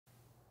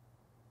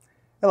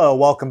Hello,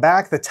 welcome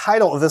back. The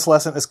title of this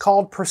lesson is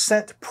called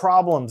Percent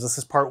Problems. This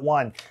is part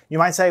one. You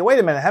might say, wait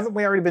a minute, haven't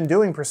we already been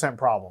doing percent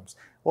problems?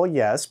 Well,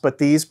 yes, but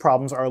these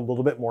problems are a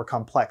little bit more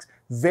complex.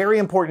 Very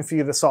important for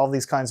you to solve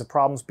these kinds of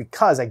problems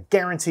because I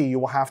guarantee you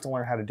will have to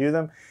learn how to do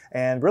them.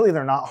 And really,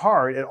 they're not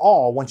hard at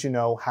all once you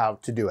know how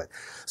to do it.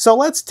 So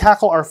let's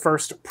tackle our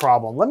first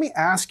problem. Let me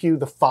ask you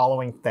the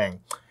following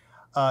thing.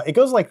 It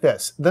goes like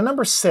this. The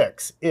number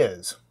 6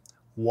 is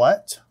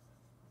what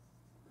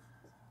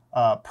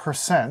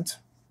percent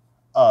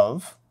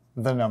of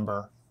the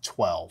number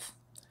 12.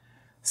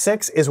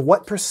 6 is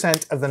what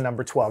percent of the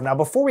number 12. Now,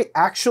 before we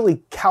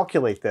actually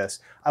calculate this,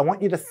 I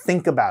want you to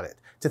think about it,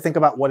 to think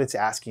about what it's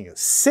asking you.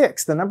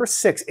 6, the number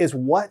 6 is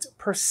what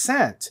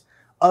percent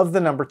of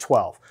the number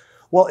 12?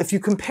 Well, if you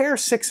compare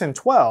 6 and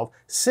 12,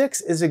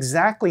 6 is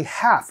exactly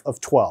half of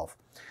 12.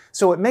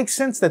 So it makes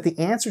sense that the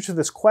answer to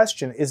this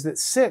question is that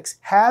 6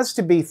 has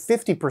to be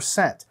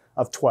 50%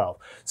 of 12.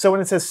 So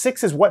when it says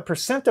 6 is what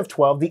percent of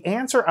 12, the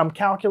answer I'm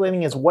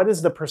calculating is what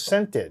is the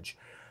percentage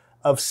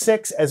of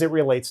 6 as it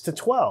relates to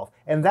 12.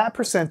 And that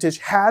percentage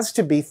has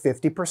to be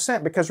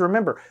 50% because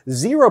remember,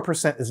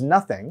 0% is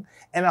nothing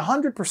and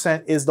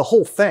 100% is the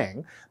whole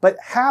thing, but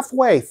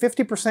halfway,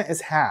 50%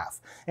 is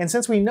half. And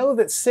since we know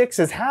that 6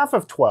 is half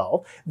of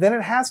 12, then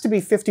it has to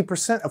be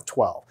 50% of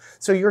 12.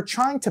 So you're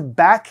trying to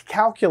back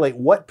calculate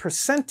what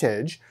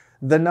percentage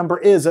the number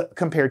is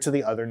compared to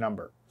the other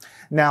number.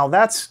 Now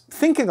that's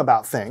thinking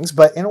about things,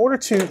 but in order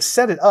to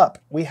set it up,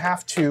 we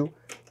have to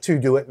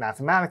do it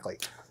mathematically.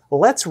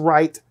 Let's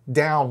write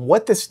down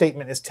what this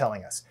statement is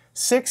telling us.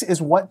 6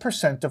 is what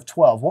percent of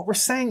 12? What we're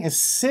saying is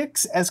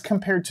 6 as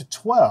compared to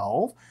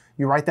 12,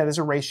 you write that as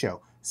a ratio.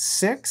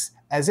 6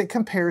 as it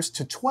compares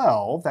to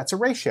 12, that's a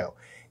ratio,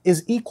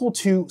 is equal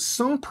to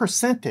some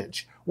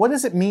percentage. What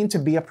does it mean to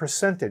be a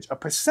percentage? A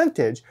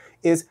percentage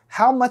is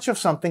how much of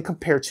something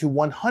compared to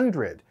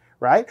 100.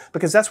 Right?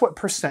 Because that's what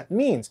percent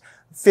means.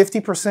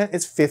 50%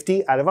 is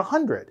 50 out of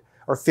 100,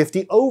 or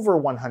 50 over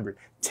 100.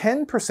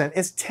 10%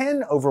 is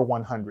 10 over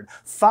 100.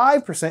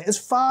 5% is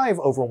 5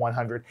 over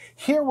 100.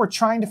 Here we're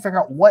trying to figure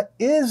out what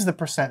is the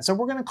percent, so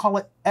we're going to call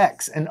it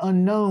x, an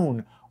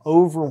unknown,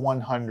 over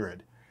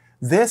 100.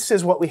 This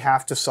is what we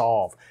have to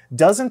solve.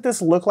 Doesn't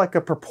this look like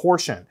a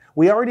proportion?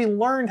 We already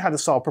learned how to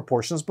solve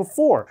proportions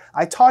before.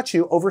 I taught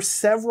you over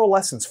several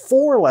lessons,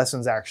 4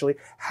 lessons actually,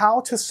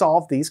 how to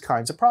solve these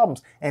kinds of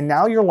problems. And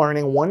now you're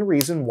learning one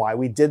reason why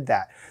we did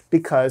that.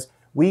 Because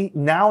we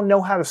now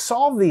know how to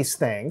solve these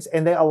things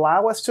and they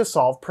allow us to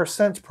solve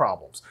percent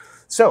problems.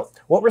 So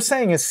what we're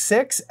saying is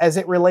 6 as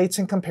it relates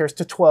and compares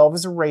to 12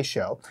 as a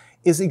ratio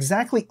is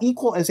exactly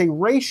equal as a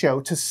ratio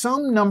to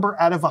some number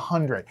out of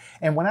 100.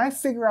 And when I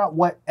figure out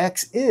what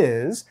x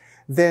is,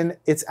 then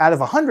it's out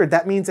of 100.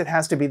 That means it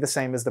has to be the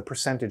same as the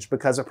percentage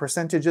because a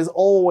percentage is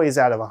always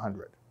out of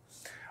 100.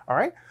 All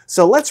right,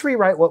 so let's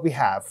rewrite what we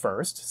have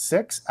first.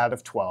 6 out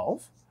of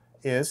 12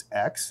 is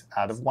x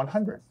out of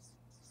 100.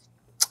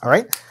 All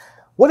right.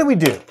 What do we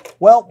do?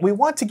 Well, we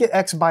want to get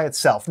x by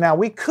itself. Now,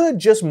 we could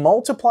just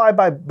multiply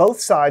by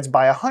both sides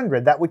by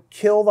 100. That would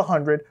kill the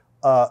 100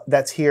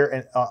 that's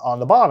here on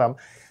the bottom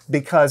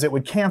because it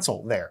would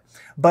cancel there.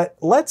 But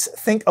let's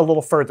think a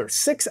little further.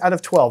 6 out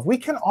of 12. We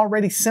can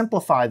already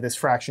simplify this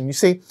fraction. You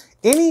see,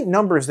 any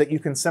numbers that you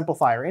can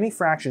simplify or any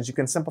fractions you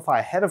can simplify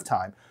ahead of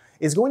time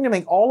is going to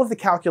make all of the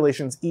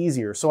calculations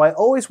easier. So I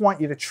always want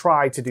you to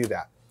try to do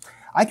that.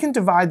 I can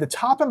divide the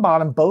top and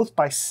bottom both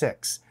by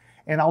 6.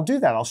 And I'll do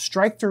that. I'll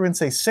strike through and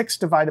say 6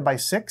 divided by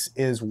 6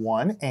 is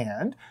 1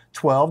 and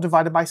 12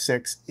 divided by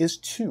 6 is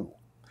 2.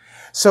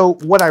 So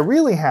what I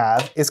really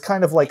have is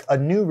kind of like a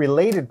new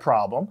related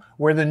problem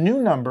where the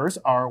new numbers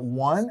are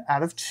 1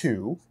 out of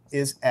 2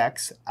 is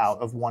x out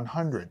of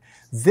 100.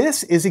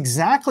 This is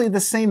exactly the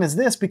same as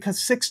this because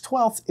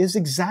 6/12 is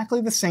exactly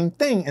the same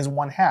thing as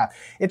 1/2.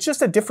 It's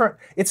just a different,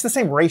 it's the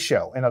same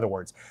ratio, in other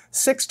words.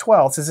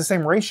 6/12 is the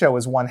same ratio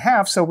as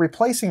 1/2, so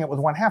replacing it with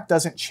 1/2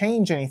 doesn't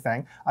change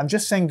anything. I'm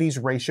just saying these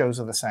ratios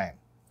are the same.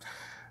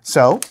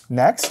 So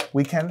next,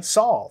 we can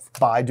solve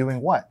by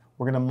doing what?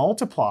 We're going to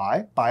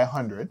multiply by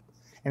 100.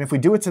 And if we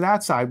do it to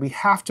that side, we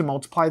have to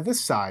multiply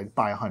this side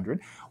by 100.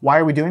 Why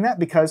are we doing that?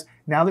 Because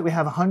now that we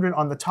have 100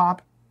 on the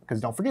top,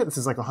 because don't forget, this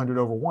is like 100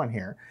 over 1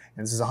 here,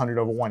 and this is 100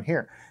 over 1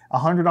 here.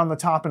 100 on the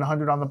top and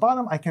 100 on the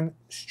bottom, I can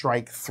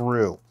strike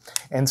through.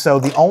 And so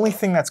the only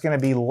thing that's going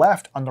to be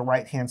left on the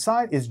right-hand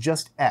side is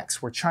just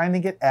x. We're trying to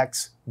get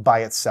x by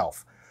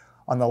itself.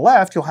 On the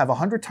left, you'll have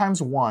 100 times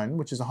 1,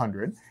 which is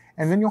 100,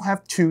 and then you'll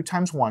have 2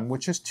 times 1,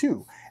 which is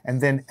 2.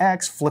 And then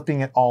x, flipping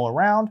it all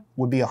around,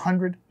 would be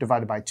 100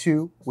 divided by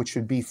 2, which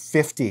would be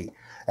 50.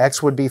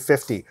 X would be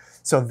 50.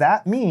 So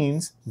that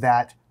means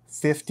that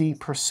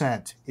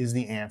 50% is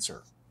the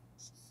answer.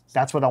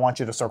 That's what I want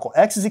you to circle.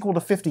 X is equal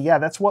to 50. Yeah,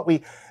 that's what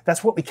we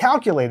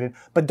calculated.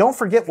 But don't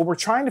forget, what we're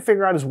trying to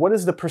figure out is what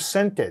is the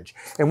percentage.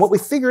 And what we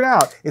figured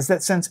out is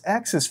that since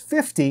X is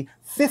 50,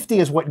 50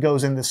 is what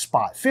goes in this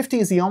spot. 50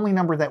 is the only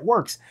number that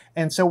works.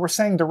 And so we're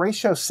saying the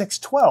ratio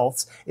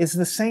 6/12 is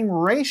the same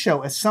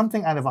ratio as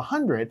something out of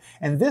 100.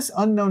 And this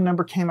unknown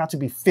number came out to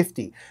be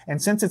 50.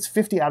 And since it's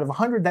 50 out of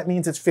 100, that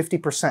means it's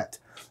 50%.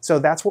 So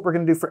that's what we're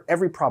going to do for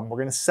every problem. We're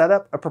going to set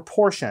up a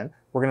proportion.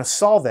 We're going to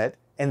solve it.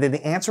 And then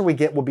the answer we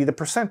get will be the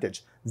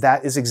percentage.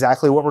 That is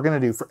exactly what we're going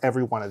to do for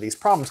every one of these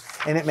problems.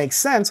 And it makes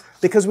sense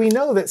because we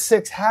know that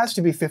 6 has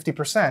to be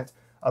 50%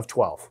 of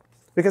 12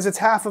 because it's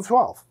half of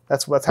 12.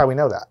 That's how we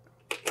know that.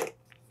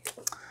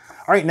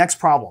 All right, next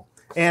problem.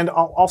 And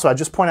also, I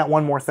just point out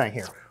one more thing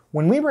here.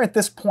 When we were at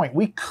this point,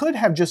 we could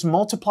have just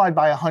multiplied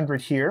by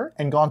 100 here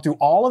and gone through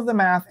all of the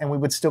math and we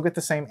would still get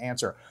the same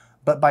answer.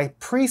 But by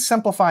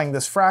pre-simplifying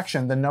this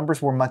fraction, the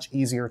numbers were much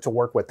easier to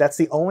work with. That's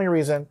the only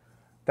reason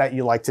that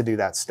you like to do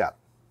that step.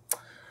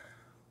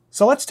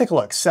 So let's take a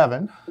look.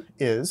 7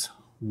 is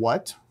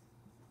what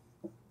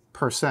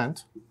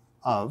percent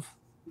of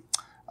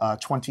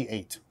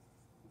 28?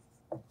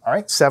 All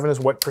right, 7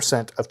 is what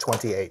percent of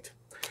 28?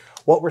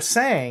 What we're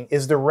saying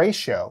is the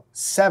ratio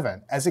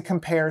 7 as it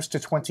compares to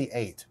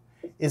 28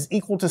 is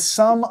equal to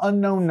some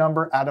unknown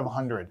number out of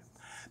 100.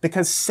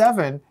 Because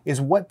 7 is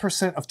what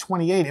percent of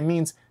 28, it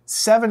means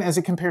 7 as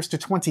it compares to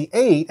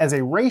 28 as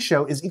a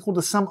ratio is equal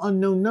to some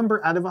unknown number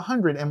out of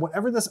 100, and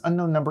whatever this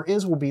unknown number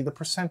is will be the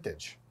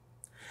percentage.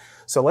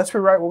 So let's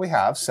rewrite what we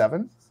have,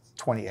 7,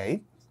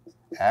 28,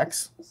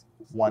 x,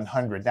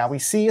 100. Now we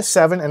see a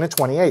 7 and a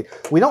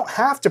 28. We don't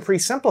have to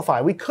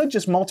pre-simplify. We could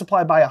just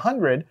multiply by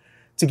 100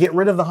 to get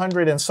rid of the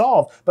 100 and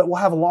solve, but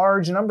we'll have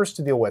large numbers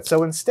to deal with.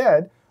 So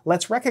instead,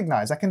 let's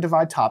recognize I can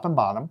divide top and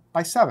bottom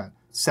by 7.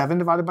 7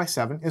 divided by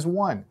 7 is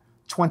 1.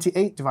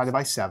 28 divided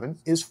by 7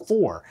 is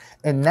 4.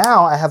 And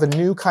now I have a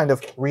new kind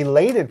of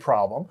related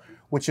problem,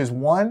 which is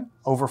 1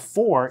 over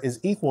 4 is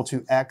equal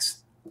to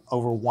x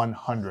over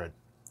 100,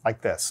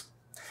 like this.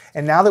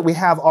 And now that we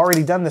have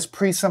already done this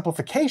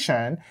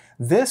pre-simplification,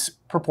 this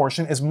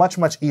proportion is much,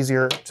 much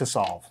easier to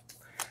solve.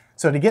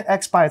 So to get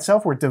x by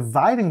itself, we're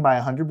dividing by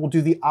 100. We'll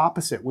do the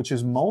opposite, which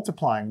is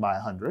multiplying by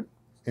 100.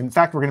 In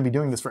fact, we're going to be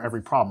doing this for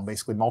every problem,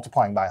 basically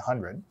multiplying by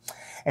 100.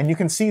 And you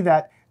can see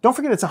that, don't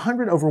forget it's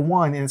 100 over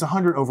 1 and it's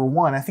 100 over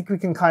 1. I think we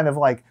can kind of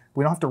like,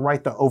 we don't have to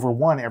write the over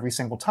 1 every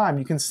single time.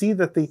 You can see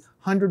that the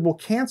 100 will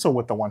cancel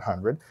with the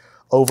 100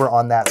 over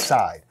on that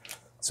side.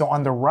 So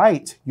on the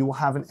right, you will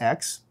have an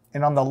x,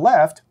 and on the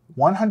left,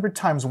 100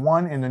 times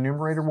 1 in the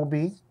numerator will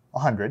be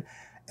 100.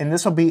 And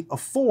this will be a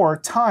 4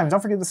 times, don't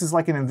forget this is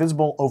like an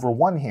invisible over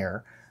 1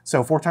 here.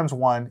 So 4 times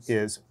 1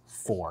 is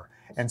 4.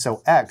 And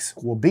so x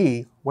will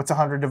be, what's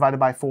 100 divided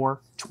by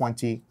 4?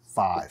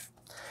 25.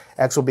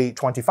 X will be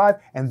 25,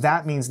 and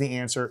that means the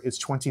answer is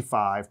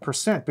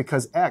 25%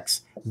 because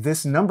x,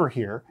 this number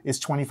here, is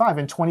 25,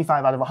 and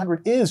 25 out of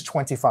 100 is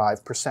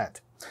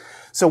 25%.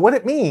 So what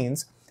it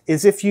means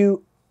is if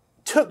you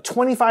took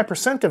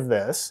 25% of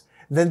this,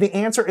 then the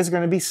answer is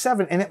going to be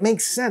 7. And it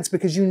makes sense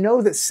because you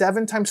know that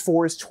 7 times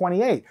 4 is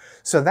 28.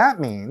 So that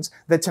means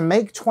that to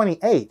make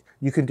 28,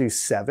 you can do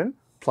 7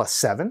 plus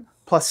 7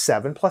 plus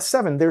 7 plus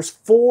 7. There's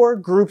 4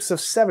 groups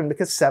of 7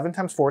 because 7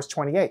 times 4 is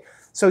 28.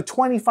 So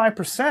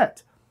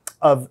 25%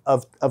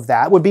 of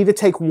that would be to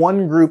take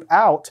one group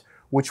out,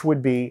 which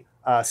would be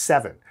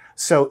 7.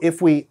 So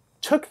if we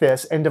took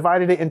this and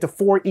divided it into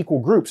 4 equal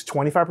groups,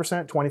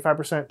 25%,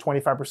 25%,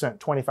 25%,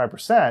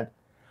 25%,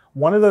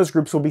 one of those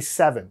groups will be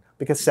 7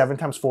 because 7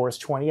 times 4 is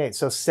 28.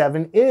 So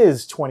 7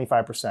 is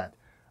 25%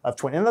 of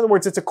 20. In other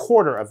words, it's a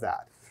quarter of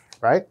that,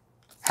 right?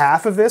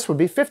 Half of this would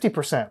be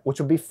 50%, which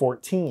would be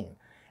 14.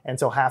 And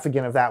so half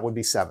again of that would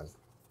be 7.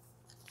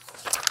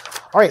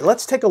 All right,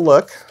 let's take a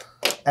look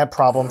at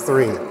problem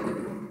 3.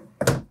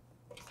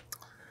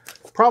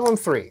 Problem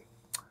 3,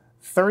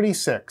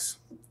 36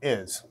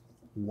 is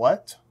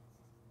what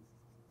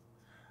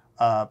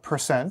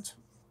percent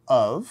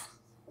of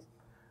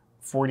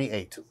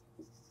 48?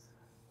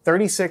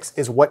 36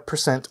 is what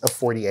percent of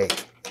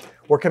 48?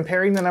 We're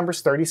comparing the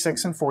numbers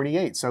 36 and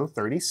 48. So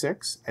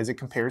 36, as it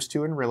compares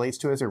to and relates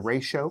to as a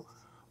ratio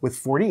with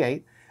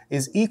 48,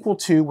 is equal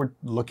to, we're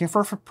looking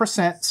for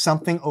percent,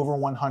 something over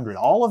 100.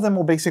 All of them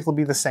will basically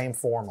be the same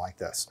form like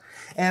this.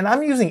 And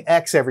I'm using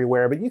x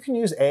everywhere, but you can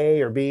use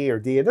a or b or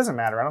d. It doesn't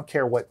matter. I don't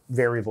care what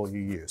variable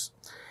you use.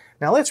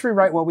 Now let's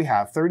rewrite what we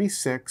have.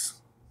 36,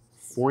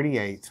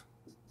 48,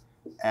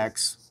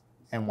 x,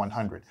 and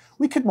 100.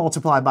 We could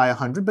multiply by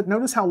 100, but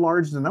notice how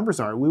large the numbers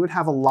are. We would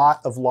have a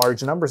lot of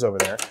large numbers over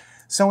there.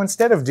 So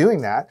instead of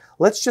doing that,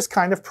 let's just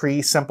kind of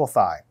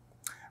pre-simplify,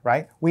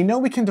 right? We know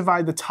we can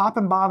divide the top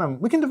and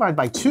bottom. We can divide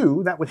by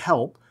 2, that would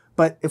help.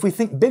 But if we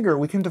think bigger,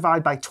 we can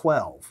divide by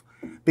 12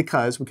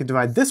 because we could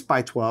divide this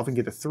by 12 and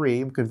get a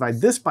 3. We could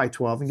divide this by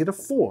 12 and get a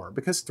 4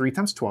 because 3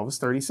 times 12 is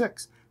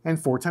 36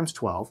 and 4 times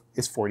 12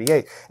 is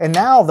 48. And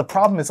now the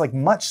problem is like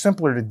much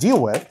simpler to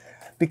deal with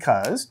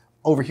because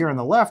over here on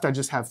the left, I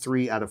just have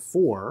 3 out of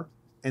 4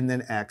 and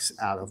then x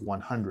out of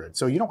 100.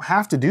 So you don't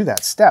have to do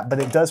that step, but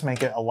it does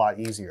make it a lot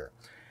easier.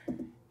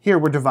 Here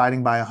we're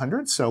dividing by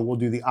 100, so we'll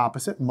do the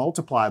opposite,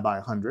 multiply by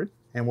 100,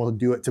 and we'll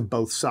do it to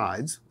both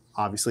sides,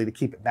 obviously to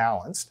keep it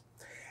balanced.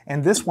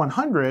 And this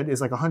 100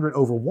 is like 100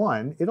 over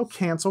 1. It'll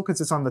cancel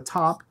because it's on the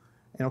top,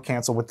 and it'll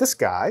cancel with this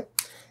guy.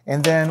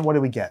 And then what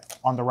do we get?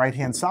 On the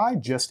right-hand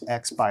side, just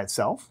x by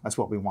itself. That's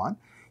what we want.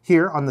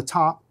 Here on the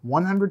top,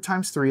 100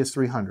 times 3 is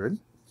 300.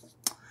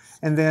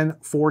 And then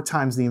 4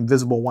 times the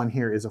invisible 1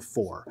 here is a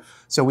 4.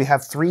 So we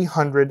have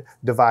 300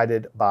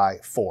 divided by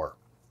 4.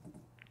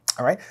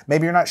 All right,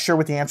 maybe you're not sure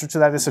what the answer to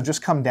that is, so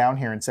just come down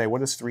here and say,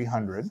 what is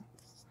 300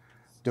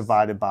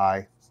 divided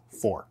by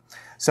 4?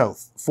 So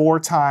 4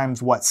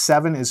 times what?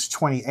 7 is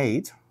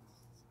 28.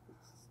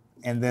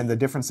 And then the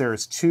difference there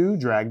is 2,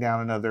 drag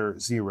down another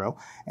 0.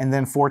 And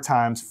then 4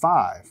 times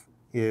 5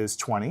 is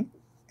 20.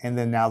 And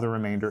then now the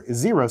remainder is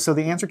 0. So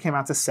the answer came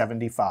out to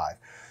 75.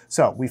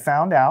 So we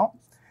found out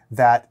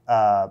that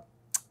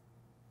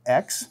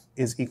x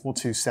is equal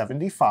to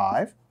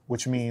 75,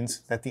 which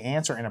means that the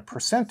answer in a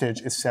percentage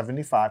is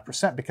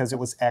 75% because it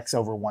was x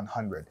over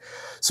 100.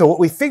 So what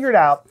we figured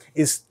out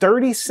is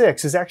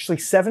 36 is actually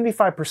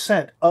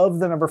 75% of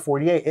the number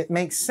 48. It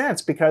makes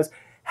sense because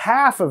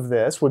half of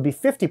this would be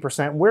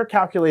 50%. We're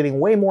calculating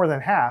way more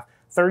than half.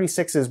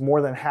 36 is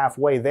more than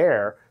halfway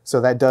there, so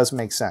that does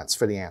make sense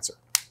for the answer.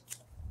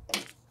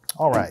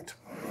 All right,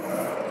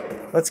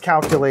 let's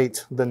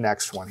calculate the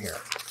next one here.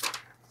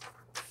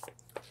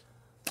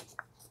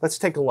 Let's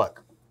take a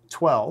look.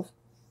 12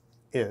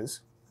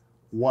 is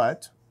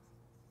what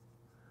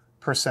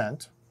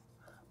percent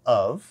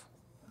of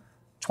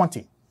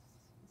 20?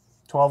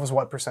 12 is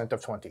what percent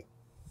of 20?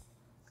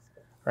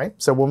 Right?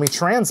 So when we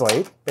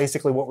translate,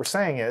 basically what we're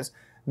saying is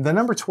the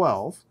number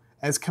 12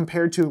 as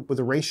compared to with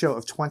a ratio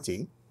of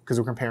 20, because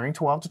we're comparing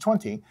 12 to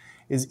 20,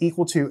 is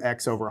equal to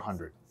x over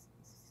 100.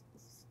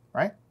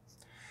 Right?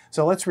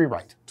 So let's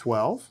rewrite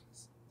 12,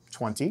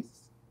 20,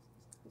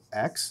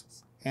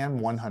 x,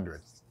 and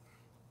 100.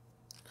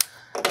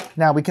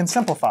 Now we can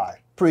simplify.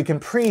 We can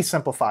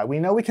pre-simplify. We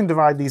know we can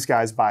divide these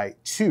guys by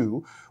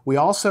 2. We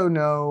also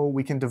know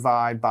we can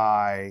divide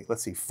by,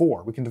 let's see,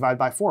 4. We can divide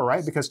by 4,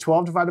 right? Because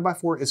 12 divided by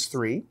 4 is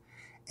 3,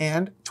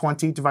 and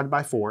 20 divided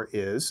by 4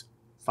 is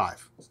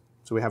 5.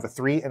 So we have a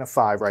 3 and a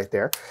 5 right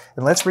there.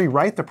 And let's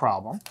rewrite the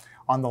problem.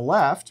 On the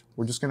left,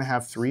 we're just going to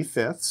have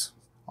 3/5.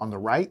 On the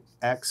right,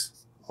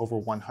 x over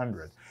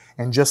 100.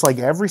 And just like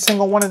every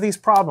single one of these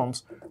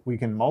problems, we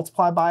can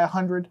multiply by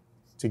 100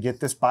 to get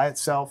this by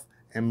itself,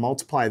 and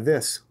multiply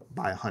this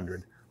by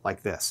 100,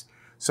 like this.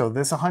 So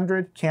this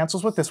 100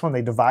 cancels with this one,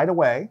 they divide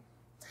away.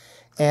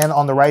 And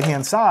on the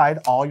right-hand side,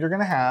 all you're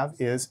gonna have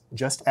is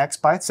just x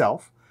by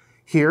itself.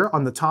 Here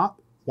on the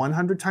top,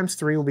 100 times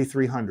 3 will be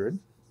 300.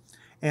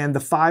 And the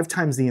 5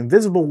 times the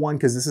invisible 1,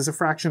 because this is a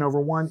fraction over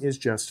 1, is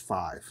just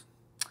 5,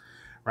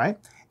 right?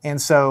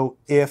 And so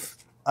if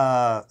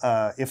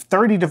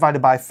 30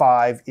 divided by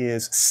 5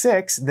 is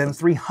 6, then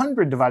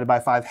 300 divided by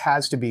 5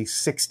 has to be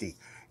 60.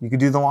 You could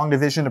do the long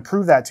division to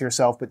prove that to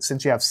yourself, but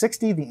since you have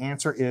 60, the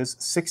answer is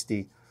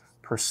 60%.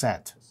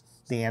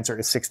 The answer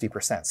is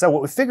 60%. So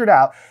what we figured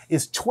out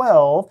is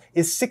 12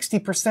 is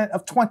 60%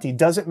 of 20.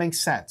 Does it make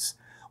sense?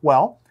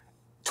 Well,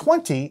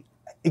 20,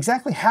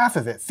 exactly half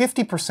of it,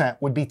 50%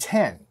 would be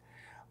 10.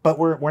 But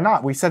we're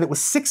not. We said it was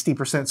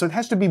 60%, so it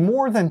has to be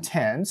more than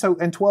 10,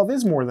 and 12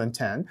 is more than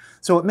 10.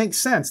 So it makes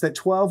sense that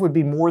 12 would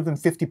be more than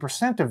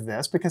 50% of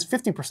this because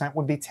 50%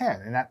 would be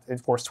 10, and that,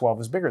 of course, 12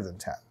 is bigger than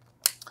 10.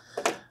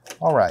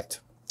 All right,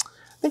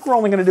 I think we're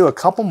only going to do a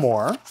couple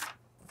more.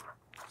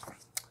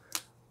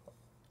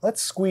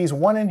 Let's squeeze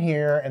one in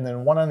here and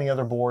then one on the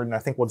other board, and I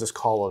think we'll just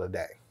call it a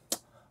day.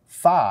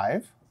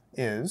 5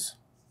 is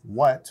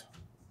what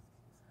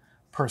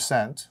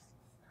percent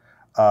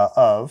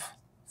of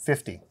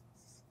 50?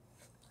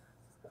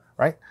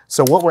 Right?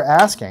 So what we're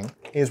asking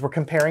is we're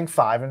comparing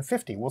 5 and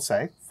 50. We'll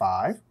say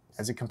 5,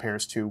 as it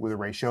compares to with a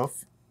ratio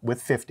of, with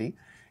 50,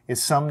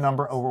 is some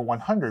number over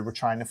 100. We're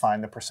trying to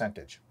find the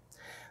percentage.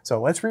 So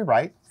let's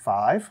rewrite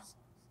 5,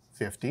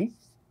 50,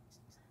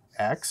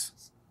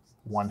 x,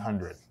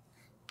 100.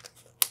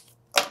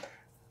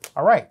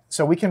 All right,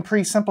 so we can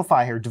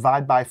pre-simplify here,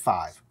 divide by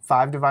 5.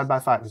 5 divided by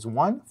 5 is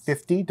 1,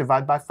 50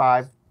 divided by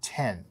 5,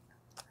 10.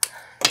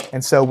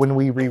 And so when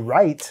we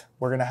rewrite,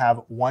 we're going to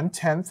have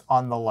 1/10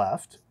 on the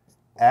left,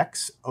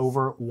 x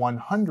over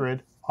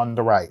 100 on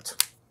the right.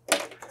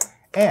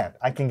 And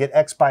I can get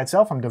x by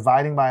itself. I'm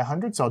dividing by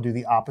 100, so I'll do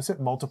the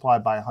opposite, multiply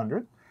by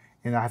 100.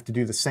 And I have to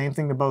do the same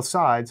thing to both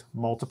sides,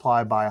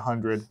 multiply by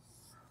 100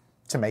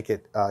 to make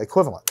it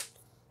equivalent.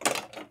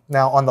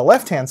 Now on the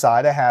left-hand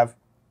side, I have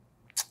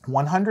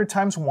 100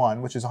 times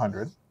 1, which is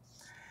 100.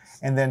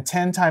 And then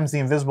 10 times the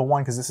invisible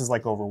 1, because this is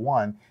like over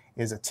 1,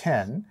 is a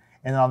 10.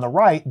 And on the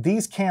right,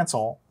 these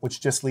cancel,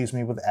 which just leaves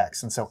me with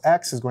x. And so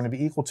x is going to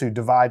be equal to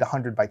divide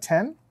 100 by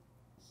 10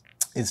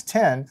 is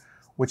 10,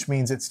 which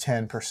means it's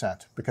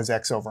 10%, because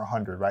x over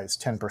 100, right, is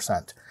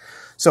 10%.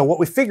 So what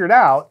we figured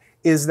out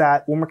is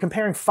that when we're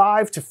comparing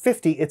 5 to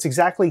 50, it's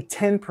exactly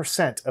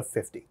 10% of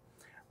 50,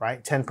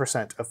 right?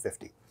 10% of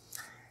 50.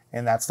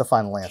 And that's the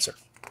final answer.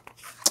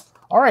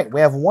 All right,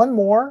 we have one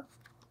more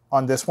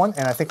on this one,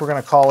 and I think we're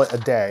going to call it a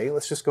day.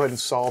 Let's just go ahead and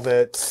solve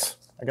it.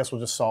 I guess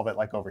we'll just solve it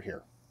like over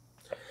here.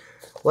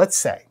 Let's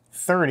say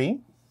 30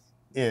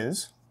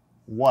 is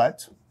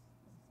what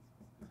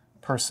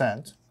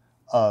percent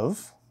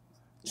of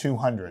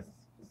 200?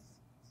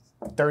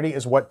 30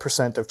 is what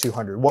percent of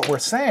 200? What we're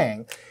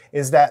saying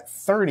is that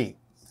 30,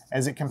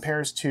 as it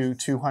compares to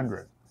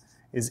 200,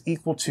 is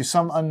equal to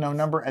some unknown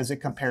number as it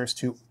compares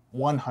to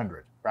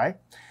 100, right?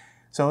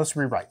 So let's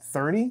rewrite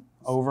 30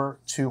 over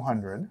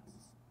 200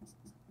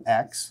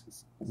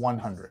 x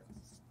 100.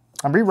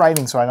 I'm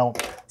rewriting so I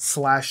don't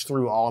slash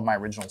through all of my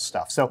original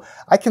stuff. So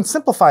I can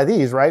simplify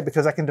these, right?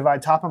 Because I can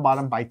divide top and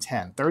bottom by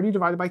 10. 30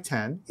 divided by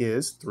 10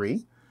 is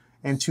 3,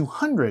 and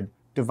 200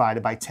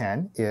 divided by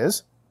 10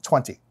 is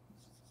 20.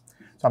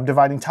 So I'm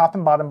dividing top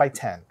and bottom by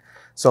 10.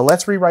 So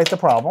let's rewrite the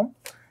problem.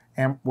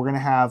 And we're going to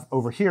have,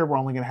 over here, we're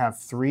only going to have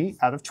 3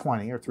 out of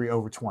 20, or 3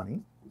 over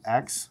 20,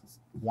 x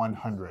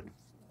 100.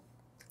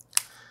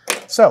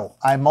 So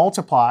I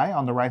multiply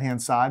on the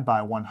right-hand side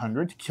by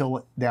 100 to kill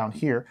it down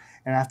here,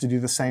 and I have to do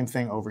the same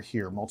thing over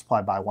here,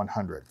 multiply by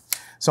 100.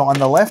 So on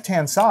the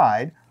left-hand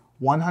side,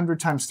 100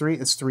 times 3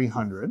 is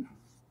 300,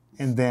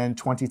 and then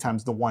 20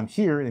 times the 1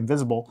 here,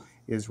 invisible,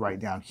 is right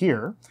down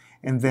here.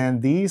 And then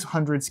these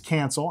hundreds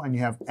cancel, and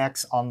you have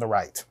x on the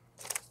right.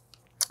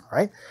 All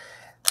right.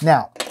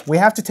 Now, we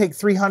have to take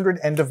 300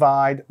 and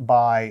divide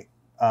by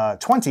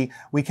 20.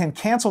 We can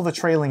cancel the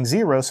trailing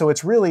 0, so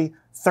it's really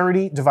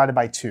 30 divided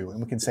by 2. And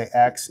we can say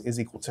x is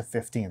equal to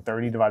 15.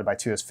 30 divided by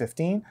 2 is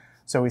 15,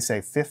 so we say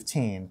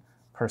 15%.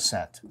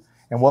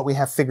 And what we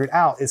have figured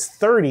out is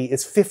 30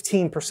 is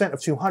 15%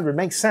 of 200.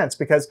 Makes sense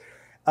because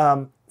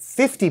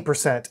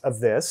 50% of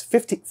this,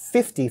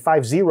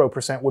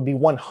 50% would be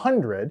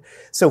 100.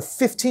 So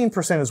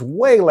 15% is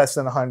way less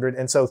than 100,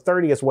 and so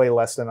 30 is way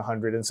less than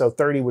 100, and so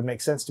 30 would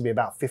make sense to be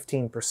about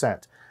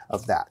 15%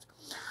 of that.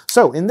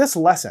 So in this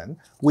lesson,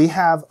 we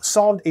have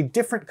solved a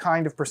different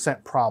kind of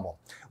percent problem.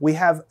 We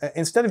have,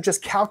 instead of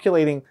just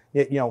calculating,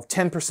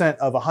 10%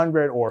 of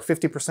 100 or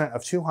 50%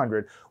 of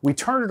 200, we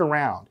turn it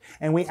around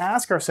and we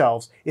ask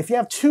ourselves, if you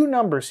have two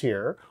numbers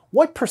here,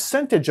 what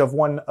percentage of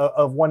one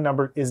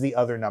number is the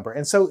other number?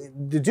 And so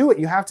to do it,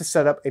 you have to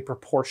set up a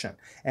proportion.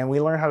 And we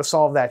learned how to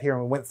solve that here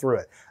and we went through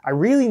it. I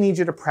really need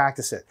you to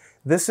practice it.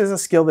 This is a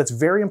skill that's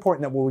very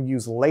important that we'll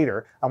use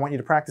later. I want you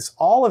to practice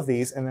all of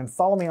these and then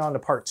follow me on to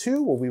part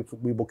 2 where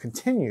we will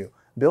continue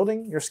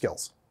building your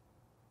skills.